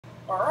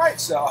All right,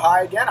 so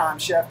hi again. I'm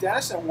Chef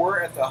Dennis, and we're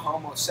at the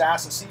home of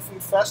Sassa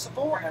Seafood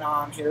Festival, and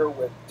I'm here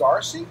with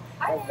Darci.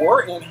 Hi. And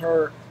we're in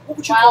her, what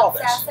would you call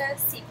this? Sassa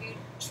Seafood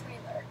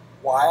trailer.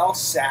 Wild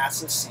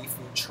Sassa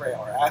Seafood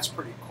trailer. That's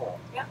pretty cool.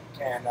 Yep.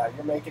 And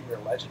you're making your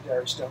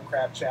legendary stone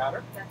crab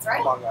chowder. That's right.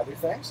 Among other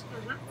things.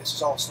 Mm-hmm. This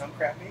is all stone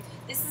crab meat?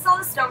 This is all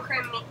the stone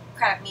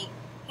crab meat,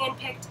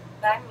 hand-picked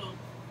by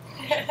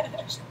me.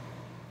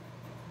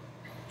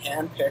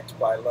 Hand-picked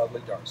by lovely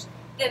Darci.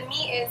 The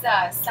meat is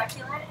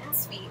succulent and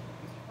sweet.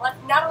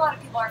 Not a lot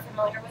of people are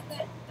familiar with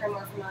it. They're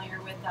more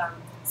familiar with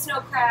snow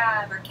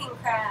crab or king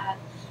crab,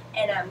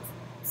 and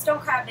stone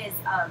crab is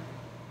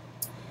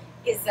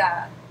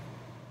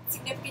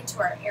significant to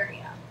our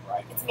area.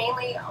 Right. It's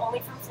mainly only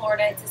from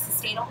Florida. It's a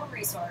sustainable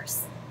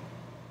resource,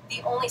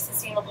 the only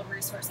sustainable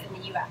resource in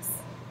the U.S.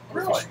 in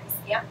the Really? fisheries.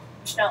 Yeah,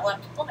 which not a lot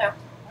of people know.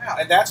 Wow,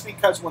 and that's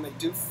because when they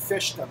do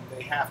fish them,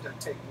 they have to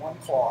take one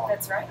claw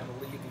That's right. and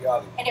leave the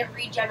other. And it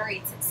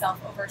regenerates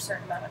itself over a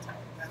certain amount of time.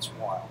 That's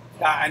wild.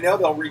 Now, I know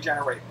they'll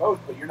regenerate both,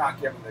 but you're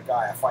not giving the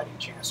guy a fighting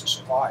chance to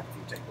survive if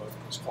you take both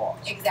of his claws.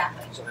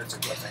 Exactly. So that's a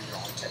good thing you're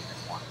only taking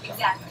one.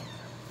 Exactly.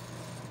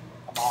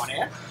 Come on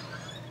in.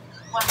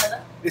 Want hello?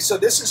 So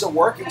this is a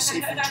working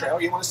seafood trail.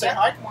 You want to say Yep.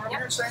 hi? Come on over Yep.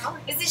 here and say hi.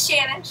 This is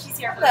Shannon. She's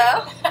here.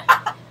 Hello.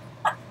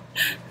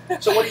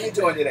 So what are you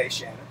doing today,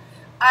 Shannon?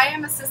 I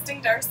am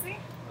assisting Darci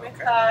with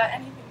Okay.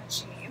 anything that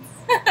she needs.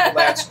 Well,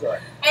 that's good.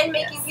 And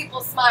making Yes.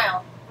 people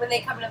smile when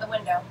they come to the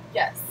window.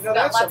 Yes. You know,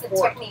 Got that's lots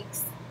important. of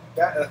techniques.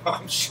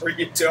 I'm sure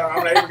you do.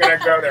 I'm not even going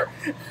to go there.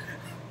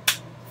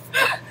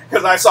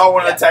 Because I saw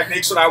one of the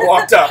techniques when I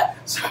walked up.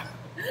 So,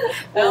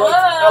 Hello.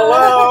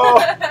 hello.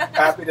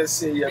 Happy to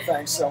see you.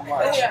 Thanks so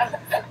much. Yeah.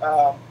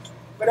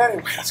 But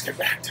anyway, let's get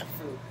back to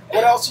food.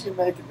 What else are you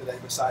making today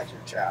besides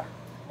your chowder?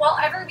 Well,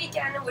 every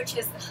weekend, which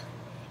is,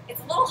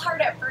 it's a little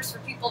hard at first for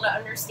people to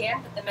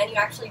understand, but the menu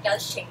actually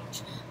does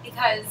change.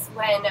 Because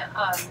when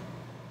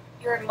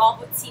you're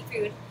involved with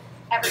seafood,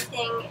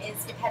 everything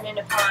is dependent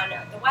upon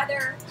the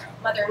weather,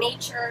 Mother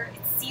Nature,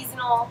 it's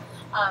seasonal,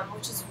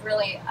 which is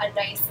really a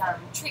nice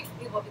treat for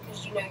people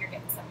because you know you're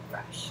getting something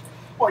fresh.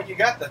 Well, you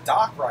got the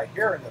dock right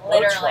here and the boats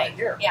Literally. right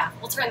here. Yeah,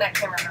 we'll turn that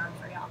camera around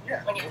for y'all.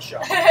 Yeah, when you- we'll show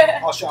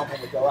them. I'll show them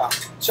when we go out.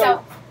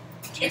 So,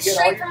 do you it's get all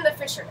straight your, from the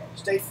fishermen.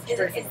 straight Is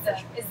from the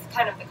fish?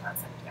 kind of the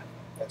concept. Yeah.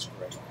 That's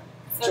great. So,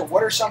 So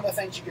what are some of the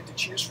things you get to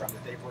choose from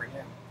that they bring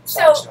in? So,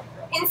 besides stone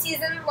crab? in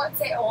season, let's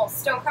say, well,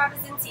 stone crab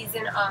is in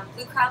season.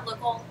 Blue crab,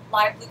 local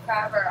live blue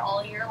crab are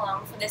all year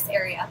long for this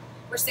area.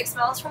 We're 6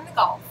 miles from the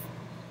Gulf,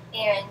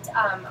 and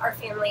our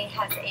family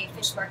has a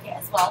fish market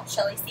as well,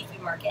 Shelley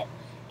Seafood Market,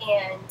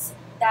 and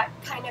that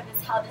kind of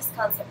is how this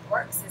concept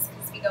works, is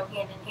because we go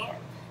hand in hand.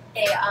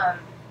 They,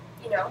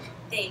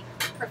 they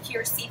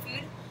procure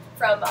seafood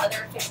from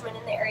other fishermen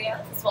in the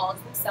area as well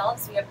as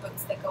themselves. We have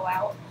boats that go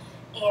out,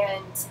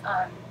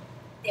 and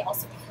they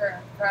also procure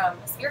from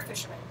spear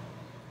fishermen,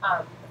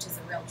 which is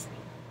a real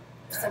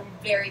treat. Some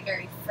very,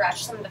 very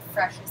fresh, some of the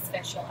freshest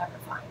fish you'll ever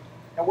find.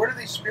 And where do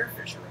these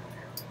spearfish around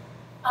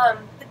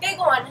here? The big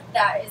one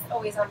that is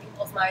always on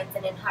people's minds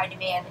and in high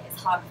demand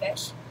is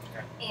hogfish,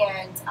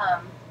 and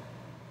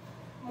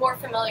more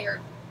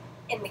familiar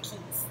in the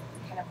Keys,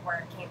 kind of where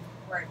it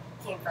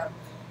came from.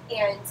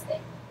 And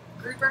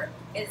grouper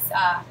is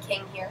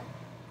king here.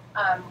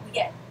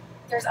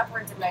 There's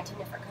upwards of 19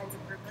 different kinds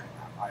of grouper.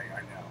 I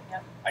know.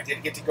 Yep. I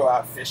did get to go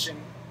out fishing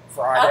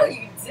Friday. Oh,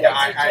 you did?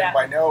 Yeah, did I'm ya?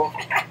 by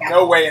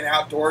no way an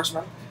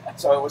outdoorsman,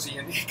 so it was a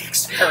unique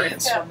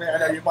experience Yeah. for me. I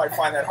know you might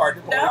find that hard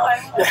to believe. No,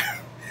 I Yeah,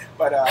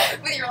 but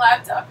with your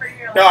laptop or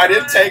your no, I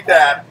didn't take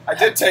that. I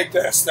did take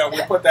this, though.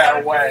 We put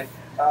that away.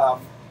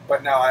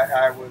 But no,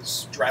 I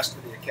was dressed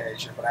for the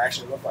occasion, but I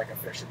actually looked like a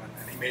fisherman,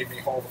 and he made me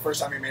hold. The first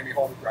time he made me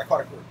hold, I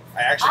caught a grouper.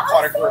 I actually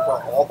caught a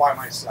grouper all by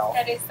myself,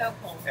 That is so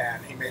cool.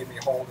 and he made me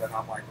hold it, and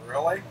I'm like,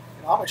 really?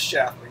 You know, I'm a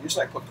chef, but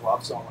usually I put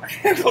gloves on when I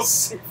handle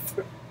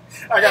seafood.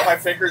 I got my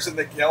fingers in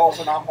the gills,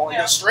 and I'm holding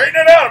it. Straighten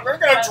it out. We're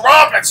going to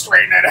drop it.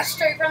 Straighten it out.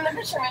 Straight from the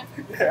fisherman.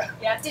 Yeah.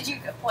 Yeah. Did you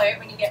play it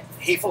when you get?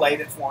 He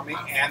filleted it for me,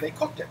 and they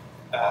cooked it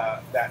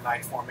that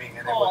night for me.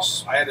 And it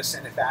was, I had to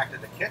send it back to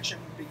the kitchen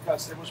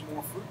because there was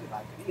more food than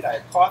I could eat. I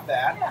had caught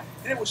that, Yeah.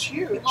 and it was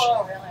huge. People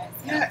don't realize.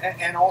 Yeah,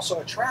 and also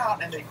a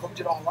trout, and they cooked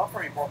it all up for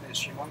me. Brought me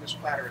this humongous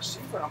platter of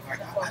seafood. I'm like,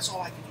 oh, that's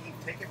all I can eat.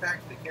 Take it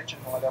back to the kitchen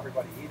and let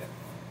everybody eat it.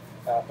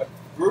 But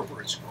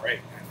grouper is great.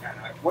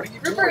 And what do you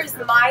do? Grouper is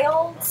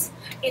mild.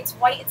 It's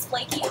white. It's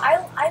flaky.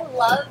 I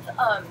love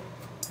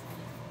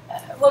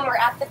when we're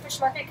at the fish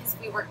market, because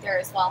we work there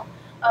as well.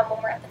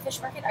 When we're at the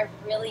fish market, I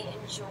really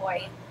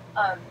enjoy.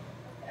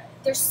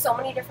 There's so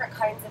many different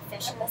kinds of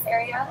fish in this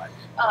area.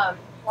 A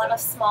lot of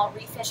small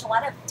reef fish, a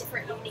lot of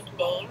different unique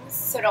names.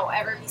 So don't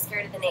ever be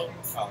scared of the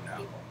names. Oh no.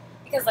 People.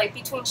 Because like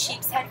between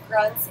sheep's head,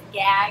 grunts, and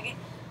gag,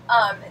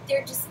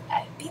 they're just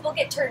people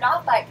get turned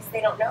off by it because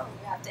they don't know.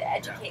 You have to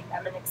educate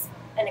them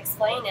and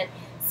explain. And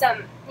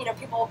some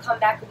people will come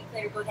back a week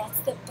later and go, "That's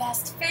the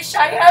best fish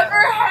I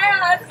ever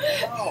had."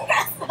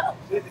 Oh.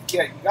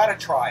 Yeah, you got to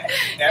try it.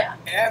 Yeah.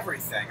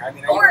 Everything. I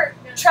mean, Or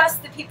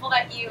trust the people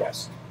that you,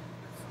 yes.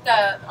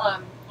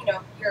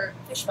 your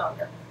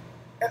fishmonger.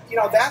 And,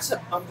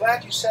 I'm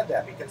glad you said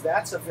that, because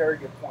that's a very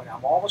good point.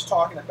 I'm always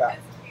talking about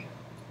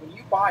when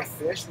you buy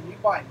fish, when you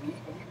buy meat,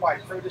 when you buy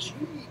produce,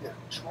 you need to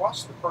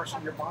trust the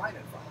person you're buying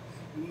it from.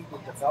 You need to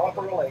develop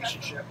a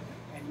relationship,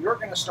 and you're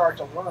going to start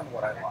to learn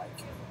what I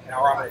like.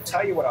 Or I'm going to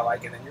tell you what I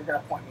like, and then you're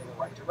going to point me in the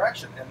right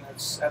direction. And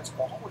that's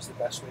always the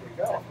best way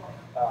to go.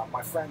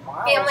 My friend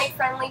Miles.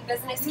 Family-friendly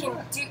business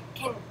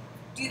can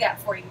do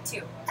that for you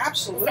too.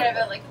 Absolutely. Instead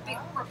of like a big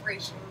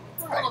corporation,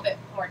 it's a little bit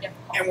more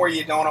difficult. And where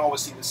you don't always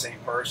see the same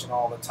person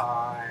all the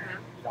time.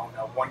 You don't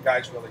know, one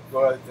guy's really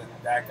good, then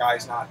that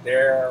guy's not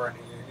there, and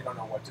you don't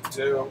know what to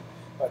do.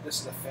 But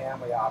this is a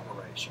family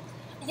operation.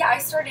 Yeah, I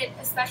started,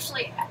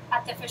 especially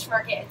at the fish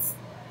market, it's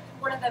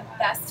one of the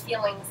best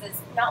feelings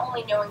is not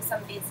only knowing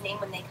somebody's name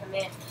when they come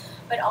in,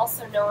 but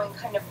also knowing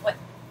kind of what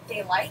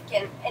they like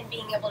and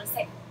being able to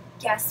say,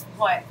 guess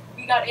what?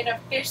 We got in a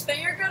fish that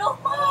you're going to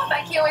love.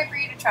 I can't wait for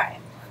you to try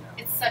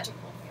it. It's such a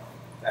cool feeling.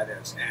 That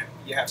is. And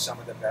you have some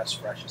of the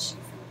best, freshest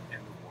seafood in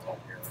the world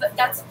here. So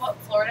that's what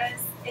Florida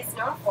is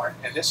known for.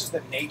 And this is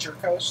the nature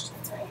coast.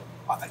 That's right.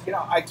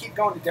 I keep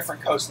going to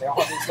different coasts. They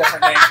all have these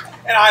different names,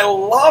 and I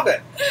love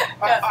it.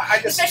 Yeah. I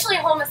just, especially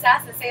home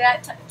Sassa. Say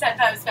that 10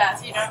 times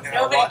fast.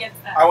 Nobody gets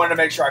that. I wanted to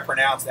make sure I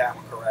pronounced that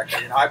one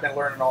correctly. I've been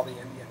learning all the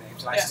Indian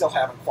names, and I still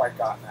haven't quite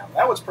gotten that one.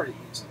 That was pretty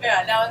easy.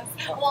 Yeah, that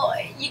one's, well,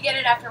 you get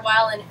it after a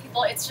while, and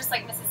people, it's just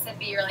like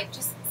Mississippi. You're like,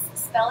 just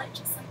spell it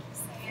just like you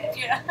say it.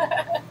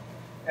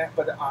 Yeah.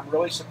 But I'm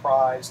really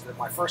surprised that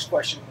my first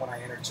question when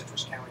I entered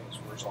Citrus County was,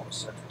 where's all the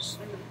citrus?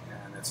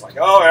 And it's like,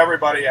 oh,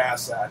 everybody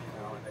asks that,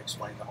 and they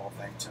explain the whole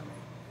thing to me.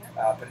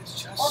 But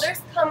it's just... Well,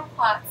 there's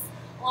kumquats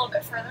a little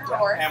bit further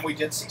north. And we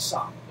did see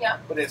some. Yeah.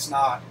 But it's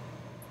not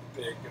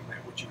big,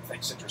 which you would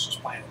think citrus was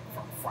planted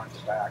from front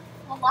to back.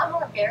 A lot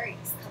more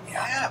berries coming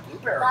up. Yeah,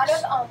 blueberries. A lot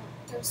of,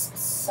 there's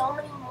so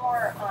many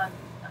more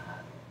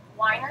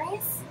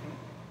wineries,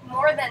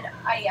 more than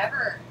I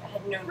ever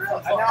had known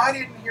before. No, I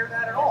didn't hear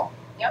that at all.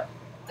 Yep.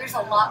 There's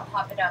a lot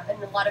popping up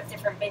and a lot of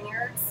different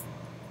vineyards.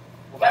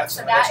 Well,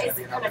 so that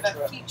is kind of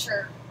a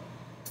future,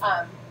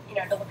 to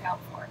look out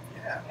for.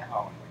 Yeah.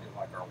 Oh, and we do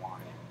like our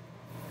wine.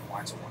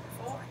 Wine's a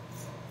wonderful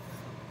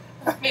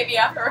thing. Maybe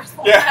afterwards.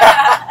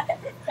 Yeah.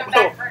 Come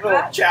back for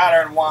little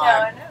chatter and wine.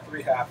 No, I know.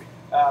 Pretty happy.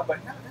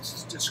 But no, this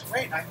is just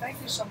great. And I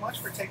thank you so much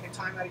for taking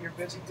time out of your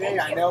busy day.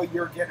 I know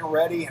you're getting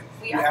ready, and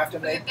you have to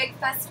make... We have a big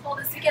festival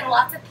this weekend.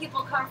 Lots of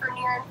people come from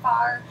near and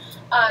far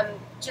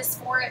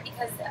just for it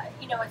because,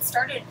 it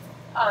started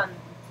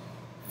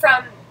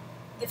from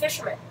the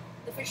fishermen.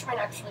 The fishermen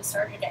actually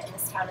started it in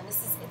this town, and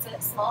it's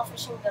a small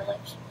fishing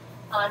village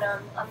on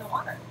the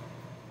water.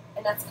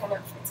 And that's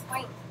it's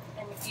quaint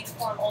and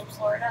beautiful in old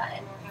Florida,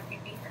 and we're happy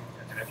to be here.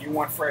 And if you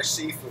want fresh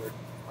seafood,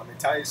 let me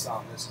tell you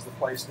something, this is the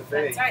place to be.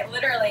 That's right,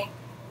 literally.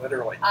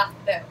 Off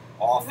the boat.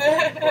 Off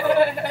the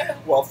boat.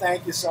 Well,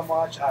 thank you so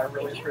much. I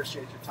really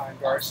appreciate your time,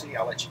 Darci.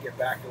 I'll let you get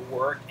back to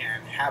work,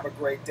 and have a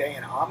great day.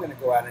 And I'm going to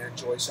go out and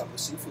enjoy some of the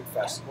Seafood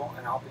Festival,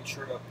 and I'll be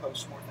sure to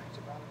post more things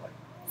about it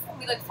later.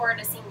 We look forward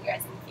to seeing you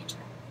guys in the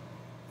future.